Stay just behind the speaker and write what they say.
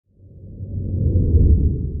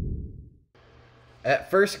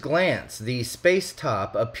At first glance, the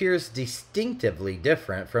Spacetop appears distinctively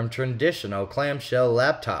different from traditional clamshell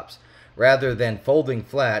laptops. Rather than folding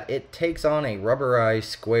flat, it takes on a rubberized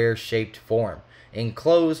square-shaped form,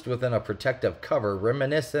 enclosed within a protective cover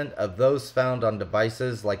reminiscent of those found on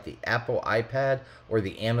devices like the Apple iPad or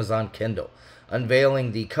the Amazon Kindle.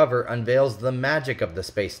 Unveiling the cover unveils the magic of the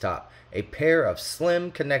Spacetop, a pair of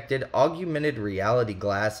slim, connected, augmented reality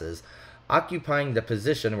glasses occupying the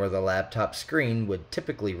position where the laptop screen would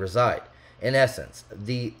typically reside. In essence,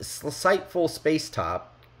 the Sightful Spacetop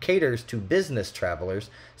caters to business travelers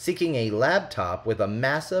seeking a laptop with a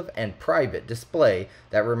massive and private display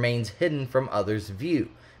that remains hidden from others' view,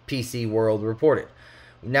 PC World reported.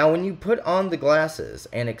 Now, when you put on the glasses,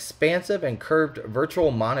 an expansive and curved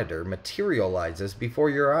virtual monitor materializes before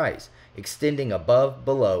your eyes, extending above,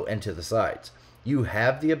 below, and to the sides. You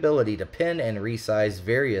have the ability to pin and resize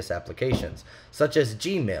various applications, such as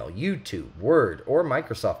Gmail, YouTube, Word, or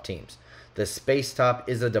Microsoft Teams. The Spacetop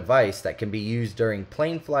is a device that can be used during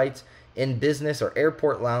plane flights, in business or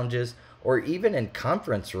airport lounges, or even in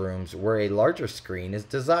conference rooms where a larger screen is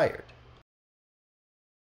desired.